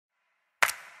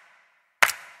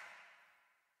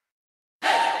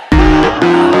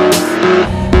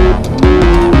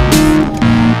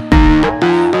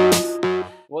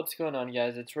What's going on,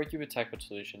 guys? It's Ricky with TechBot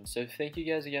Solutions. So thank you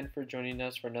guys again for joining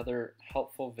us for another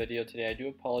helpful video today. I do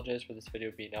apologize for this video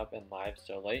being up and live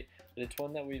so late, but it's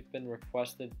one that we've been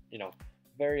requested,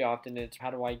 very often. It's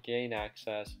how do I gain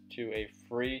access to a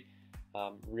free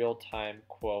real-time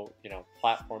quote,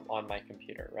 platform on my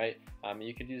computer, right?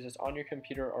 You could use this on your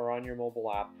computer or on your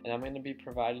mobile app, and I'm going to be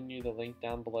providing you the link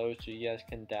down below so you guys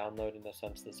can download, in a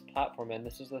sense, this platform. And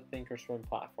this is the ThinOrSwim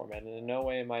platform, and in no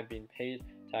way am I being paid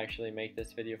to actually make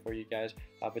this video for you guys,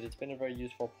 but it's been a very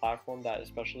useful platform that,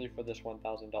 especially for this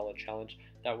 $1,000 challenge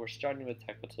that we're starting with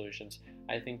TechBot Solutions,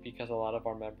 I think because a lot of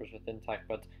our members within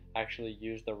TechBot actually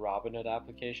use the Robinhood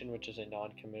application, which is a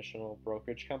non-commissional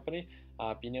brokerage company.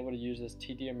 Being able to use this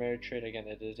TD Ameritrade, again,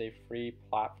 it is a free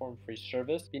platform, free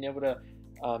service. Being able to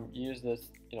use this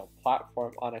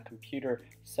platform on a computer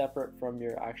separate from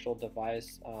your actual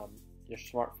device, your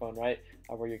smartphone, right,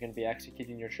 where you're going to be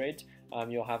executing your trades.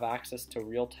 You'll have access to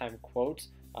real-time quotes.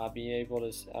 You'll be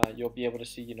able to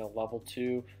see level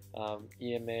 2,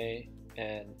 EMA,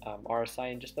 and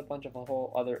RSI, and just a bunch of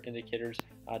whole other indicators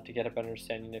to get a better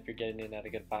understanding if you're getting in at a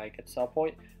good buy, good sell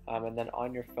point. And then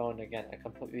on your phone, again, a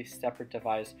completely separate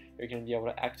device, you're going to be able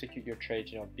to execute your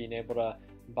trades. Being able to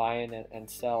buy in and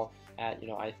sell at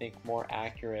I think more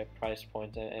accurate price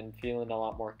points, and feeling a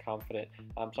lot more confident.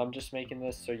 So I'm just making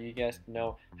this so you guys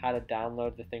know how to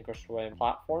download the ThinOrSwim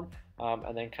platform,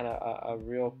 and then kind of a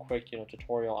real quick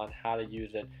tutorial on how to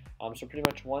use it. So pretty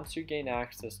much once you gain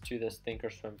access to this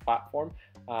ThinOrSwim platform,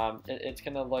 it's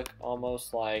gonna look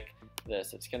almost like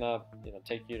this. It's gonna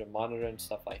take you to monitor and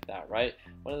stuff like that, right?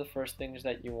 One of the first things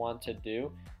that you want to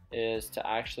do is to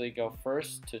actually go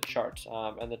first to charts,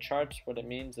 and the charts, what it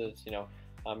means is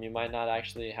you might not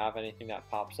actually have anything that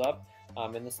pops up.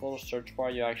 In this little search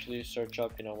bar, you actually search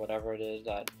up whatever it is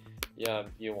that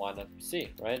you want to see,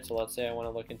 right? So let's say I want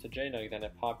to look into JNUG, then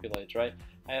it populates, right?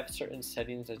 I have certain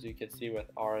settings, as you can see,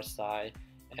 with RSI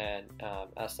and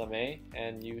SMA,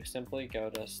 and you simply go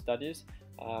to studies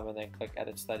and then click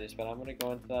edit studies. But I'm going to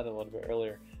go into that a little bit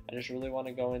earlier. I just really want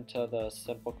to go into the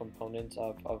simple components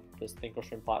of this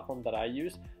ThinOrSwim platform that I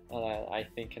use, that I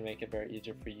think can make it very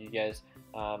easy for you guys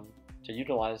to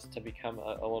utilize to become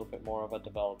a little bit more of a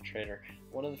developed trader.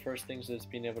 One of the first things is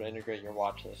being able to integrate your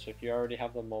watch list. So if you already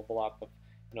have the mobile app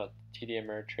of TD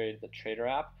Ameritrade, the trader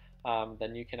app,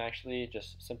 then you can actually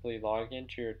just simply log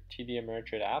into your TD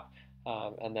Ameritrade app,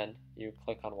 and then you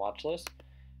click on watch list,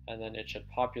 and then it should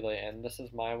populate. And this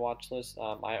is my watch list.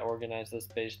 I organize this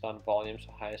based on volume,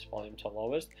 so highest volume to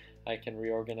lowest. I can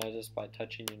reorganize this by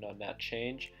touching net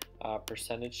change,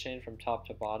 percentage change from top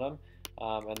to bottom,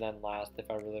 and then last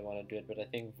if I really want to do it. But I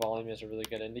think volume is a really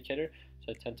good indicator,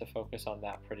 so I tend to focus on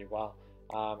that pretty well.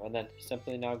 And then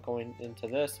simply now going into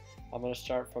this, I'm going to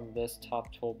start from this top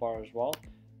toolbar as well.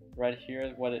 Right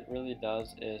here, what it really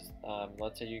does is,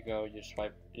 let's say you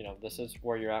swipe, this is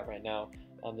where you're at right now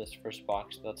on this first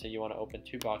box. Let's say you want to open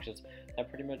 2 boxes. That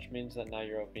pretty much means that now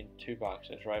you're opening 2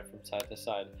 boxes, right, from side to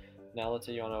side. Now let's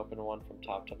say you want to open one from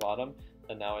top to bottom,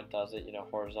 and now it does it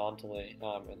horizontally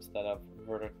instead of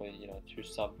vertically, 2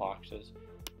 sub boxes,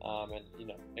 and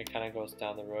it kind of goes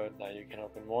down the road. Now you can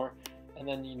open more, and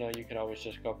then you could always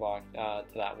just go back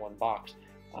to that one box.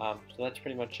 So that's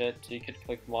pretty much it. So you could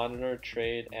click monitor,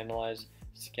 trade, analyze,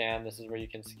 scan. This is where you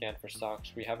can scan for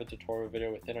stocks. We have a tutorial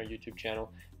video within our YouTube channel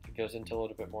that goes into a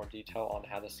little bit more detail on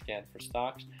how to scan for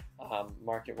stocks,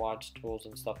 market watch tools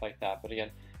and stuff like that. But again,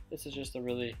 this is just a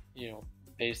really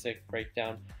basic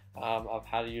breakdown of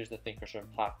how to use the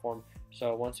ThinOrSwim platform.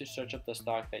 So once you search up the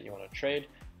stock that you want to trade,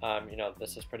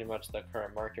 this is pretty much the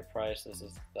current market price. This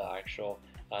is the actual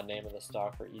name of the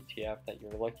stock or ETF that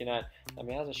you're looking at.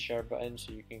 It has a share button,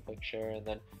 so you can click share, and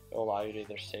then it will allow you to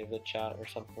either save the chat or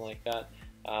something like that.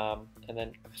 And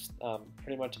then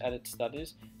pretty much edit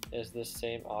studies is the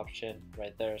same option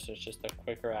right there. So it's just a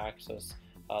quicker access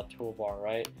toolbar,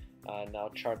 right? Now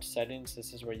chart settings,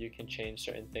 this is where you can change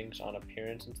certain things on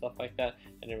appearance and stuff like that,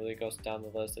 and it really goes down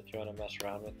the list if you want to mess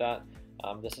around with that.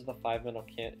 This is the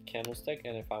 5-minute candlestick,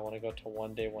 and if I want to go to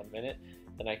 1 day 1 minute,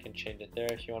 then I can change it there.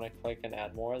 If you want to click and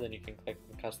add more, then you can click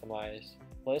the customize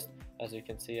list. As you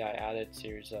can see, I added a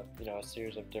series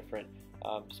of different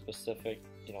specific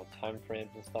time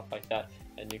frames and stuff like that,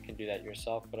 and you can do that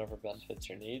yourself, whatever best fits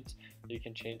your needs. You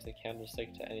can change the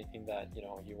candlestick to anything that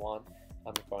you want.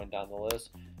 Going down the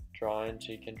list, drawing,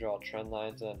 so you can draw trend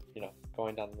lines, and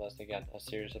going down the list again, a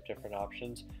series of different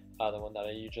options. The one that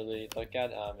I usually look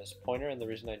at is pointer, and the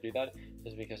reason I do that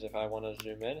is because if I want to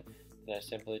zoom in, then I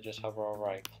simply just hover over,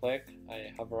 I click,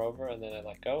 I hover over, and then I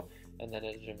let go, and then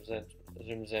it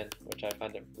zooms in, which I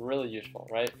find it really useful,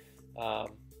 right?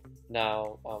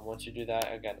 Now, once you do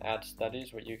that, again, add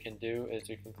studies, what you can do is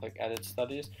you can click edit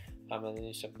studies, and then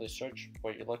you simply search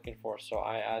what you're looking for. So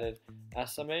I added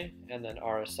SMA and then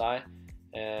RSI,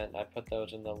 and I put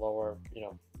those in the lower,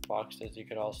 boxes. You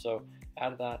could also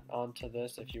add that onto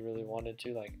this if you really wanted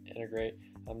to, like integrate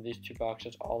these two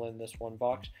boxes all in this one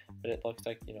box, but it looks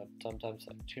like, sometimes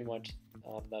like too much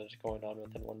that is going on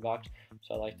within one box.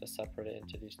 So I like to separate it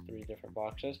into these 3 different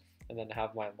boxes, and then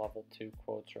have my level 2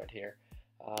 quotes right here.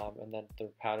 And then the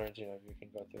patterns, you can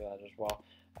go through that as well.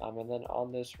 And then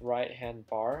on this right hand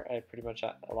bar, it pretty much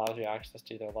allows you access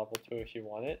to either level 2 if you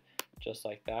want it, just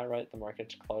like that, right? The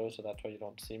market's closed, so that's why you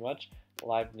don't see much.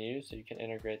 Live news, so you can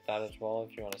integrate that as well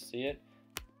if you want to see it.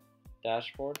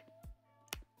 Dashboard,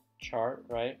 chart,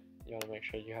 right? You want to make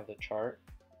sure you have the chart.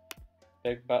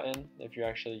 Big button if you're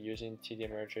actually using TD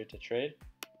Ameritrade to trade.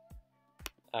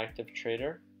 Active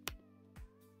trader.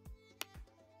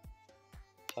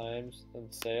 Times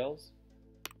and sales.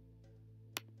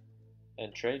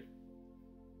 And trade.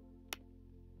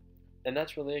 And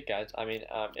that's really it, guys. I mean,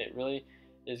 it really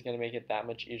is going to make it that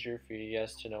much easier for you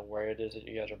guys to know where it is that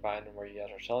you guys are buying and where you guys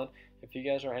are selling. If you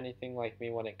guys are anything like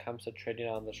me when it comes to trading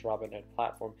on this Robinhood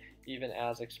platform, even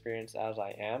as experienced as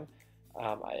I am,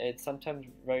 it's sometimes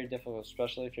very difficult,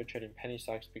 especially if you're trading penny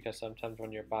stocks, because sometimes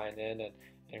when you're buying in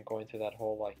and going through that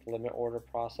whole like limit order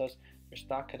process, your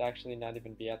stock could actually not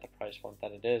even be at the price point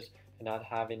that it is, and not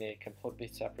having a completely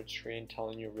separate screen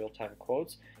telling you real-time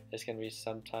quotes is going to be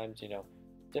sometimes,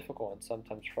 difficult and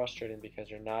sometimes frustrating, because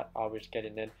you're not always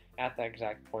getting in at the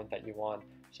exact point that you want.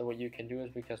 So what you can do is,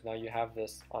 because now you have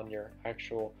this on your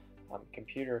actual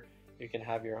computer, you can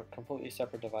have your completely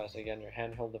separate device, again your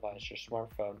handheld device, your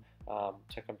smartphone,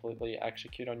 to completely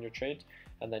execute on your trades,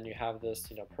 and then you have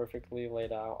this perfectly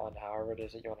laid out on however it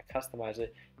is that you want to customize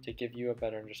it to give you a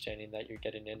better understanding that you're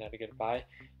getting in at a good buy,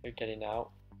 you're getting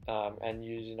out, and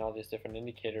using all these different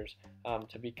indicators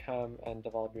to become and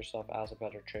develop yourself as a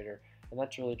better trader. And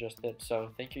that's really just it. So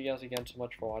thank you guys again so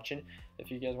much for watching.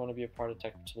 If you guys want to be a part of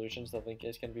Tech Solutions, the link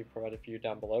is going to be provided for you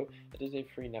down below. It is a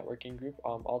free networking group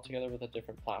all together with the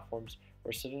different platforms.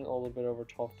 We're sitting a little bit over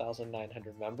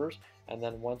 12,900 members. And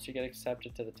then once you get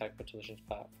accepted to the Tech Solutions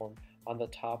platform, on the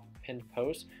top pinned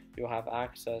post, you'll have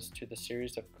access to the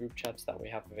series of group chats that we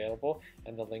have available,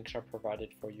 and the links are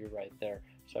provided for you right there.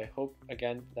 So I hope,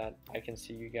 again, that I can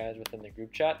see you guys within the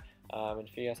group chat. And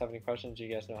if you guys have any questions, you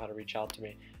guys know how to reach out to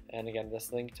me. And again,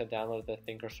 this link to download the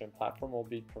ThinOrSwim platform will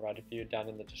be provided for you down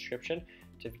in the description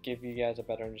to give you guys a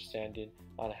better understanding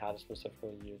on how to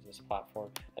specifically use this platform.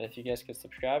 And if you guys could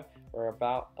subscribe, we're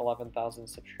about 11,000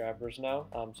 subscribers now.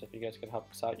 So if you guys could help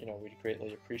us out, we'd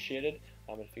greatly appreciate it.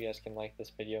 If you guys can like this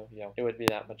video, it would be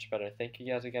that much better. Thank you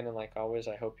guys again, and like always,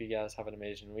 I hope you guys have an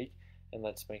amazing week. And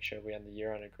let's make sure we end the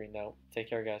year on a green note. Take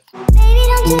care, guys. Baby,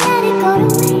 don't you let it go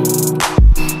to waste.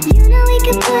 We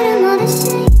could put 'em all to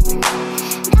shame.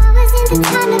 Now isn't the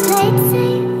time to play it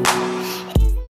safe.